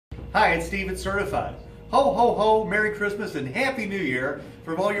Hi, it's Steve at Certified. Ho, ho, ho, Merry Christmas and Happy New Year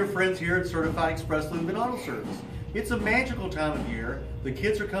from all your friends here at Certified Express Lube and Auto Service. It's a magical time of year. The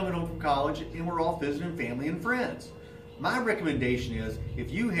kids are coming home from college and we're all visiting family and friends. My recommendation is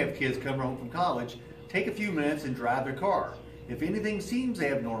if you have kids coming home from college, take a few minutes and drive their car. If anything seems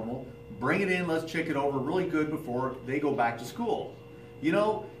abnormal, bring it in, let's check it over really good before they go back to school. You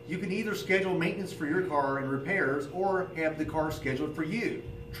know, you can either schedule maintenance for your car and repairs or have the car scheduled for you.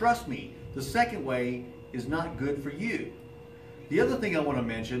 Trust me, the second way is not good for you. The other thing I want to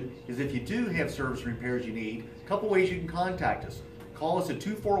mention is if you do have service repairs you need, a couple ways you can contact us. Call us at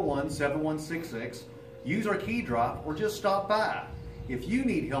 241-7166, use our key drop, or just stop by. If you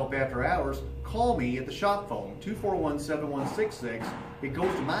need help after hours, call me at the shop phone, 241-7166. It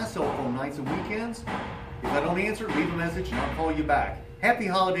goes to my cell phone nights and weekends. If I don't answer, leave a message and I'll call you back. Happy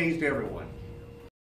holidays to everyone.